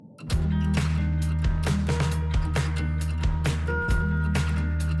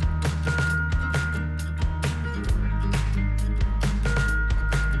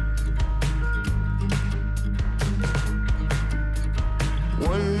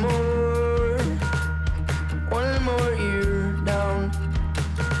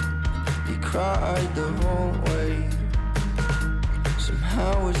cried the whole way.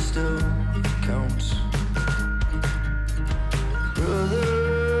 Somehow it still counts.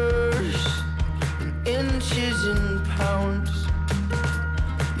 Brothers in inches and pounds.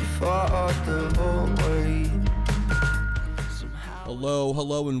 You fought the whole way.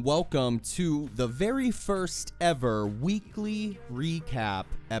 Hello, and welcome to the very first ever weekly recap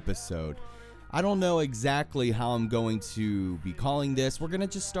episode. I don't know exactly how I'm going to be calling this. We're going to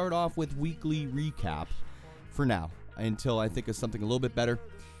just start off with weekly recap for now until I think of something a little bit better.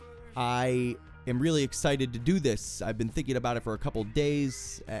 I am really excited to do this. I've been thinking about it for a couple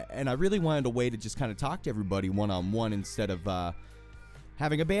days, and I really wanted a way to just kind of talk to everybody one-on-one instead of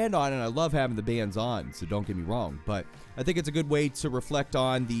having a band on, and I love having the bands on, so don't get me wrong, but I think it's a good way to reflect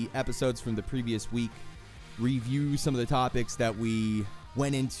on the episodes from the previous week, review some of the topics that we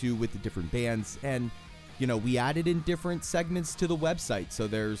went into with the different bands, and, you know, we added in different segments to the website, so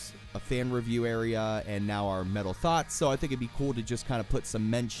there's a fan review area, and now our metal thoughts, so I think it'd be cool to just kind of put some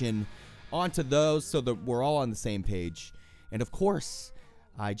mention onto those so that we're all on the same page, and of course,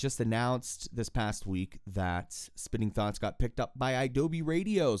 I just announced this past week that Spitting Thoughts got picked up by Adobe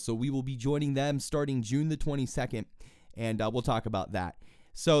Radio, so we will be joining them starting June the 22nd, and we'll talk about that.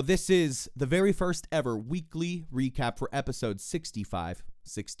 So this is the very first ever weekly recap for episodes 65,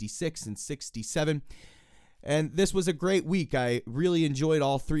 66, and 67, and this was a great week. I really enjoyed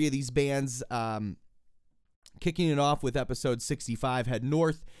all three of these bands. Kicking it off with episode 65, Head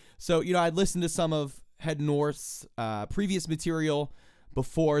North. So, you know, I'd listened to some of Head North's previous material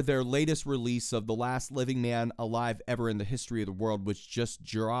before their latest release of The Last Living Man Alive Ever in the History of the World, which just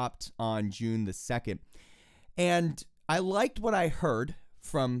dropped on June the 2nd. And I liked what I heard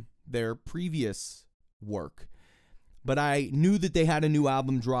from their previous work, but I knew that they had a new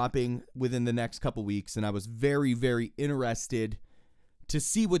album dropping within the next couple weeks, and I was very, very interested to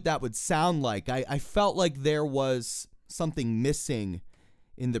see what that would sound like. I felt like there was something missing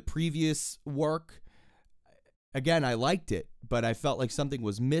in the previous work. Again, I liked it, but I felt like something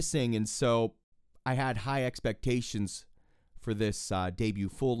was missing, and so I had high expectations for this debut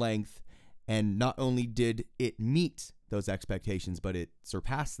full-length, and not only did it meet those expectations, but it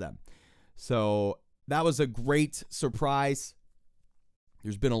surpassed them. So that was a great surprise.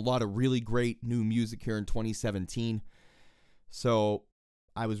 There's been a lot of really great new music here in 2017, so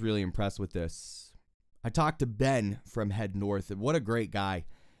I was really impressed with this. I talked to Ben from Head North, and what a great guy.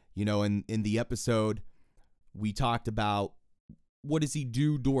 You know, in the episode, we talked about what does he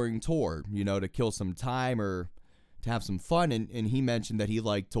do during tour, you know, to kill some time or to have some fun. And he mentioned that he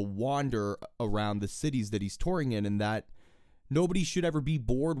liked to wander around the cities that he's touring in, and that nobody should ever be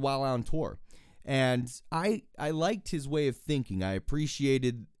bored while on tour. And I liked his way of thinking. I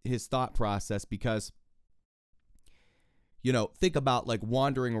appreciated his thought process because, you know, think about like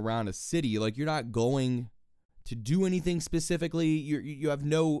wandering around a city. Like, you're not going to do anything specifically. You have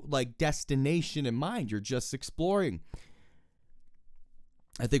no like destination in mind. You're just exploring.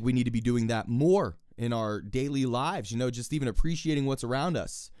 I think we need to be doing that more in our daily lives, you know, just even appreciating what's around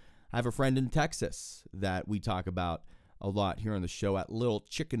us. I have a friend in Texas that we talk about a lot here on the show at Little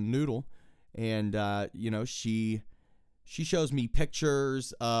Chicken Noodle. And, you know, she shows me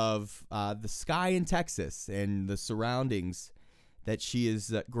pictures of the sky in Texas and the surroundings that she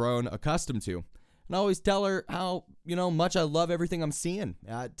has grown accustomed to. And I always tell her how, you know, much I love everything I'm seeing.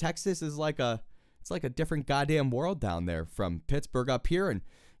 Texas is it's like a different goddamn world down there from Pittsburgh up here. And,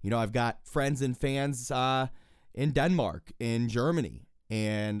 you know, I've got friends and fans in Denmark, in Germany,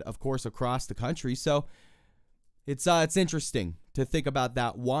 and of course across the country. So it's interesting to think about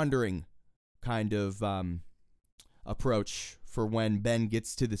that wandering kind of approach for when Ben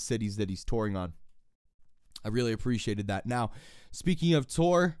gets to the cities that he's touring on. I really appreciated that. Now, speaking of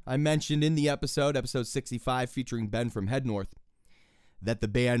tour, I mentioned in the episode 65, featuring Ben from Head North, that the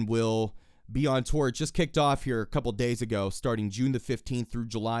band will be on tour. It just kicked off here a couple days ago, starting June the 15th through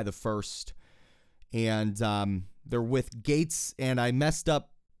July the 1st. And they're with Gates, and I messed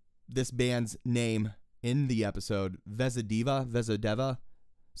up this band's name in the episode. Vezadeva,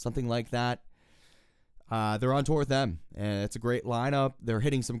 something like that. They're on tour with them, and it's a great lineup. They're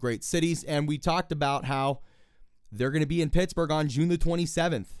hitting some great cities, and we talked about how they're going to be in Pittsburgh on June the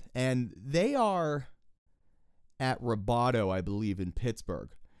 27th, and they are at Roboto, I believe, in Pittsburgh.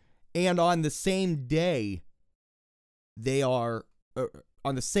 And on the same day,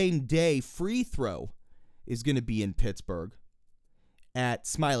 Free Throw is going to be in Pittsburgh at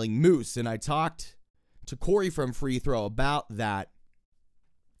Smiling Moose, and I talked to Corey from Free Throw about that,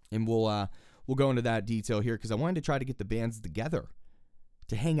 and we'll go into that detail here because I wanted to try to get the bands together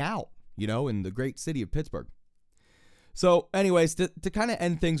to hang out, you know, in the great city of Pittsburgh. So anyways, to kind of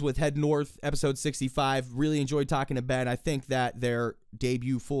end things with Head North, episode 65, really enjoyed talking to Ben. I think that their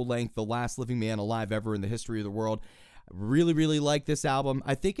debut full length, The Last Living Man Alive Ever in the History of the World, really, really like this album.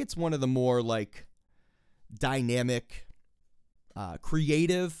 I think it's one of the more like dynamic,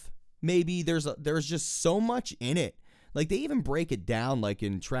 creative, maybe. There's just so much in it. Like they even break it down like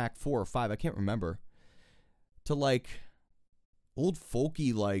in track 4 or 5, I can't remember, to like old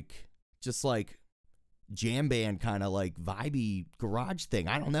folky, like just like jam band kind of like vibey garage thing.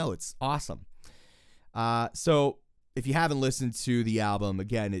 I don't know. It's awesome. So if you haven't listened to the album,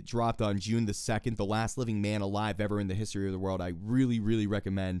 again, it dropped on June the 2nd, The Last Living Man Alive Ever in the History of the World. I really, really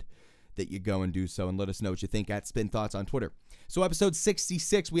recommend that you go and do so and let us know what you think at Spin Thoughts on Twitter. So episode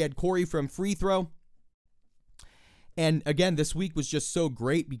 66, we had Corey from Free Throw. And again, this week was just so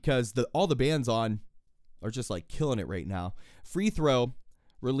great because all the bands on are just like killing it right now. Free Throw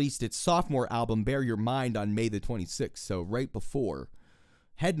released its sophomore album, Bear Your Mind, on May the 26th, so right before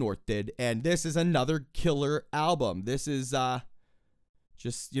Head North did, and this is another killer album. This is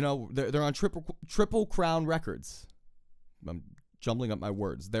just, you know, they're on Triple Crown Records. I'm jumbling up my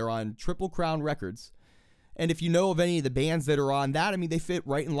words. They're on Triple Crown Records, and if you know of any of the bands that are on that, I mean, they fit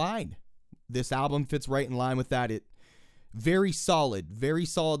right in line. This album fits right in line with that. It very solid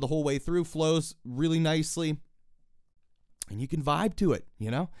the whole way through, flows really nicely. And you can vibe to it,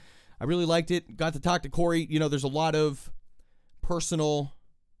 you know? I really liked it. Got to talk to Corey. You know, there's a lot of personal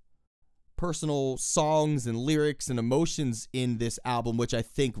songs and lyrics and emotions in this album, which I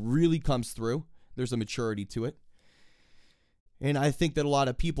think really comes through. There's a maturity to it. And I think that a lot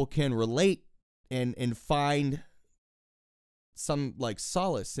of people can relate and find some, like,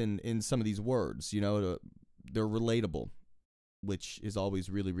 solace in some of these words, you know? They're relatable, which is always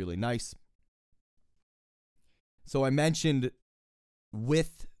really, really nice. So I mentioned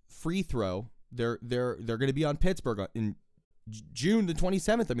with Free Throw, they're going to be on Pittsburgh in June the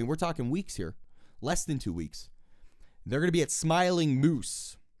 27th. I mean, we're talking weeks here, less than 2 weeks. They're going to be at Smiling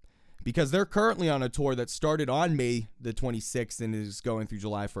Moose because they're currently on a tour that started on May the 26th and is going through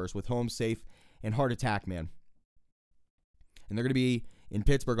July 1st with Home Safe and Heart Attack Man. And they're going to be in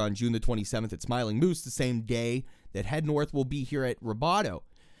Pittsburgh on June the 27th at Smiling Moose, the same day that Head North will be here at Roboto.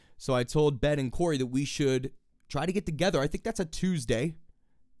 So I told Ben and Corey that we should try to get together. I think that's a Tuesday.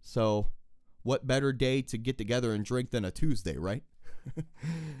 So what better day to get together and drink than a Tuesday, right?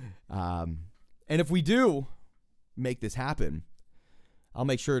 And if we do make this happen, I'll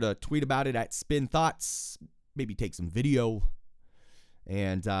make sure to tweet about it at Spin Thoughts, maybe take some video,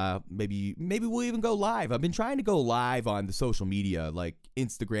 and maybe we'll even go live. I've been trying to go live on the social media, like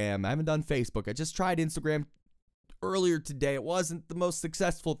Instagram. I haven't done Facebook. I just tried Instagram earlier today. It wasn't the most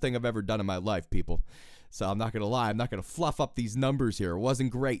successful thing I've ever done in my life, people. So I'm not going to lie. I'm not going to fluff up these numbers here. It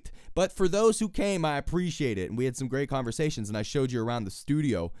wasn't great. But for those who came, I appreciate it. And we had some great conversations. And I showed you around the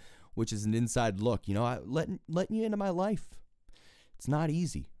studio, which is an inside look. You know, letting you into my life. It's not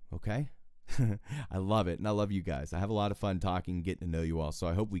easy, okay? I love it. And I love you guys. I have a lot of fun talking, getting to know you all. So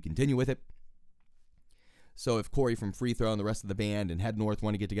I hope we continue with it. So if Corey from Free Throw and the rest of the band and Head North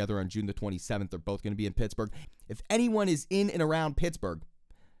want to get together on June the 27th, they're both going to be in Pittsburgh. If anyone is in and around Pittsburgh,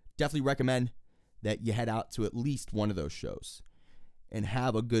 definitely recommend that you head out to at least one of those shows and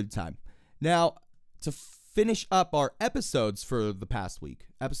have a good time. Now, to finish up our episodes for the past week,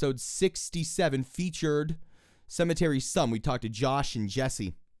 episode 67 featured Cemetery Sun. We talked to Josh and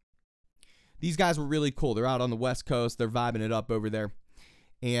Jesse. These guys were really cool. They're out on the West Coast. They're vibing it up over there.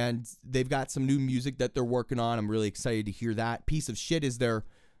 And they've got some new music that they're working on. I'm really excited to hear that. Piece of Shit is their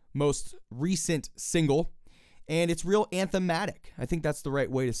most recent single. And it's real anthematic. I think that's the right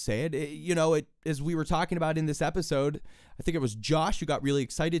way to say it. As we were talking about in this episode, I think it was Josh who got really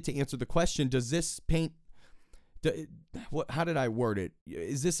excited to answer the question, does this paint, how did I word it?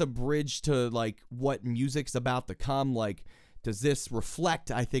 Is this a bridge to like what music's about to come? Like, does this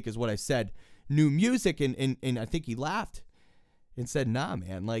reflect, I think is what I said, new music? And I think he laughed and said, nah,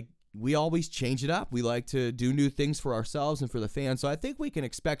 man, like we always change it up. We like to do new things for ourselves and for the fans. So I think we can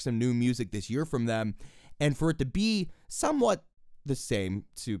expect some new music this year from them. And for it to be somewhat the same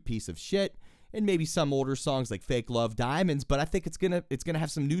to Piece of Shit and maybe some older songs like Fake Love, Diamonds, but I think it's gonna have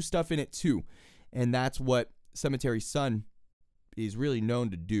some new stuff in it too. And that's what Cemetery Sun is really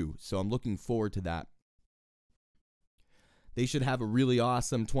known to do. So I'm looking forward to that. They should have a really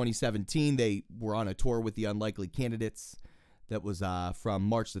awesome 2017. They were on a tour with the Unlikely Candidates that was from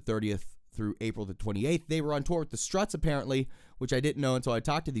March the 30th through April the 28th. They were on tour with the Struts apparently, which I didn't know until I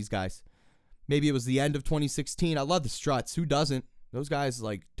talked to these guys. Maybe it was the end of 2016. I love the Struts. Who doesn't? Those guys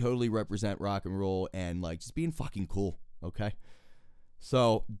like totally represent rock and roll and like just being fucking cool. Okay.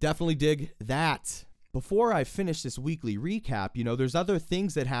 So definitely dig that. before I finish this weekly recap, there's other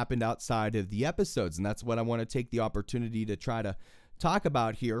things that happened outside of the episodes, and that's what I want to take the opportunity to try to talk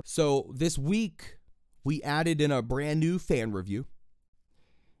about here. So this week, we added in a brand new fan review,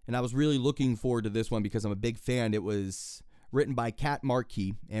 and I was really looking forward to this one because I'm a big fan. It was written by Kat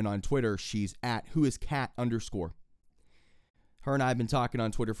Markey, and on Twitter, she's at @whoiscat_. Her and I have been talking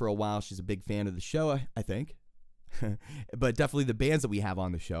on Twitter for a while. She's a big fan of the show, I think. But definitely the bands that we have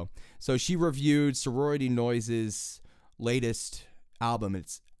on the show. So she reviewed Sorority Noise's latest album.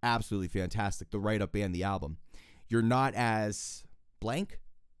 It's absolutely fantastic, the write-up and the album. You're not as blank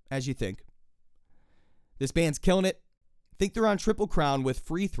as you think. This band's killing it. I think they're on Triple Crown with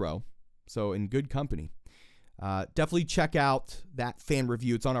Free Throw, so in good company. Definitely check out that fan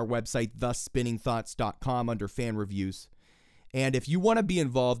review. It's on our website, thespinningthoughts.com, under fan reviews. And if you want to be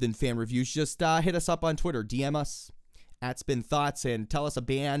involved in fan reviews, just hit us up on Twitter. DM us @SpinThoughts and tell us a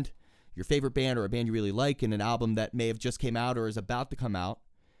band, your favorite band or a band you really like, and an album that may have just came out or is about to come out.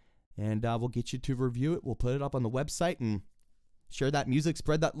 And we'll get you to review it. We'll put it up on the website and share that music,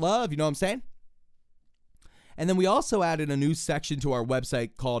 spread that love. You know what I'm saying? And then we also added a new section to our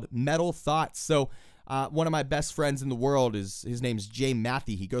website called Metal Thoughts. So one of my best friends in the world, his name's Jay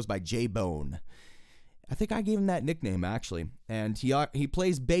Matthew. He goes by J-Bone. I think I gave him that nickname, actually. And he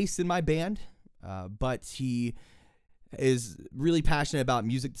plays bass in my band, but he is really passionate about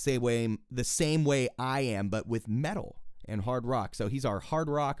music the same way I am, but with metal and hard rock. So he's our hard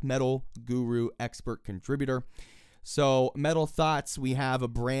rock metal guru, expert contributor. So Metal Thoughts, we have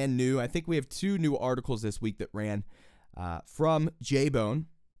I think we have 2 new articles this week that ran from J-Bone.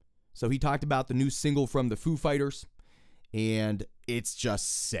 So he talked about the new single from the Foo Fighters, and it's just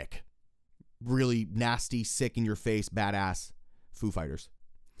sick. Really nasty, sick in your face, badass Foo Fighters.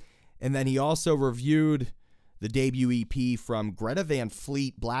 And then he also reviewed the debut EP from Greta Van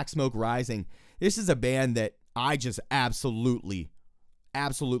Fleet, Black Smoke Rising. This is a band that I just absolutely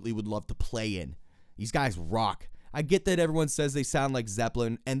would love to play in. These guys rock. I get that everyone says they sound like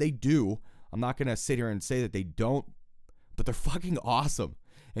Zeppelin, and they do. I'm not going to sit here and say that they don't, but they're fucking awesome.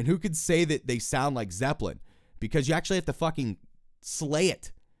 And who could say that they sound like Zeppelin? Because you actually have to fucking slay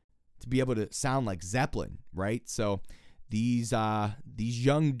it to be able to sound like Zeppelin, right? So these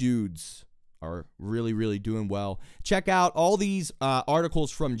young dudes are really, really doing well. Check out all these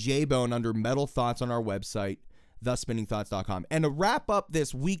articles from J-Bone under Metal Thoughts on our website, thespinningthoughts.com. And to wrap up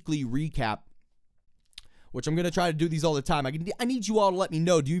this weekly recap, which I'm going to try to do these all the time, I need you all to let me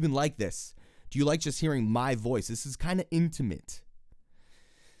know, do you even like this? Do you like just hearing my voice? This is kind of intimate.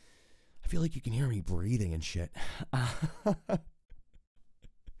 I feel like you can hear me breathing and shit.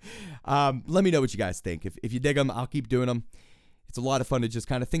 Let me know what you guys think. If you dig them, I'll keep doing them. It's a lot of fun to just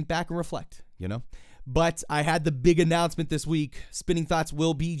kind of think back and reflect, But I had the big announcement this week. Spinning Thoughts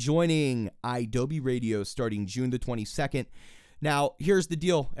will be joining iDoby Radio starting June the 22nd. Now, here's the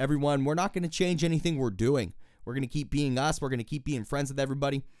deal, everyone. We're not going to change anything we're doing. We're going to keep being us. We're going to keep being friends with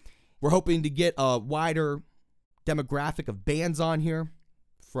everybody. We're hoping to get a wider demographic of bands on here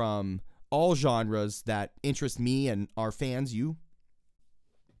from all genres that interest me and our fans, you.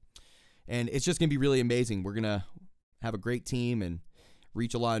 And it's just going to be really amazing. We're going to have a great team and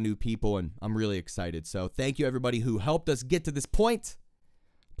reach a lot of new people, and I'm really excited. So thank you, everybody who helped us get to this point.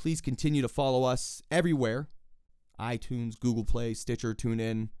 Please continue to follow us everywhere. iTunes, Google Play, Stitcher,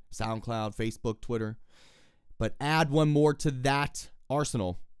 TuneIn, SoundCloud, Facebook, Twitter. But add one more to that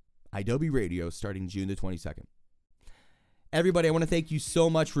arsenal, iDoby Radio, starting June the 22nd. Everybody, I want to thank you so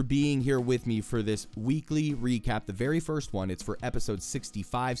much for being here with me for this weekly recap, the very first one. It's for episodes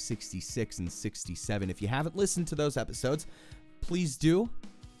 65, 66, and 67. If you haven't listened to those episodes, please do.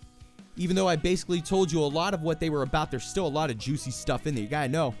 Even though I basically told you a lot of what they were about, there's still a lot of juicy stuff in there. You got to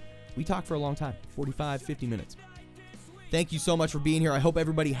know, we talked for a long time, 45, 50 minutes. Thank you so much for being here. I hope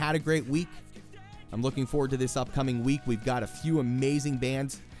everybody had a great week. I'm looking forward to this upcoming week. We've got a few amazing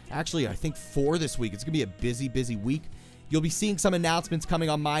bands. Actually, I think 4 this week. It's going to be a busy, busy week. You'll be seeing some announcements coming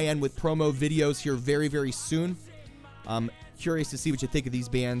on my end with promo videos here very, very soon. I'm curious to see what you think of these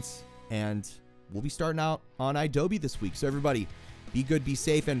bands, and we'll be starting out on iDoby this week. So everybody, be good, be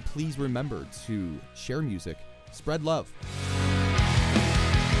safe, and please remember to share music, spread love.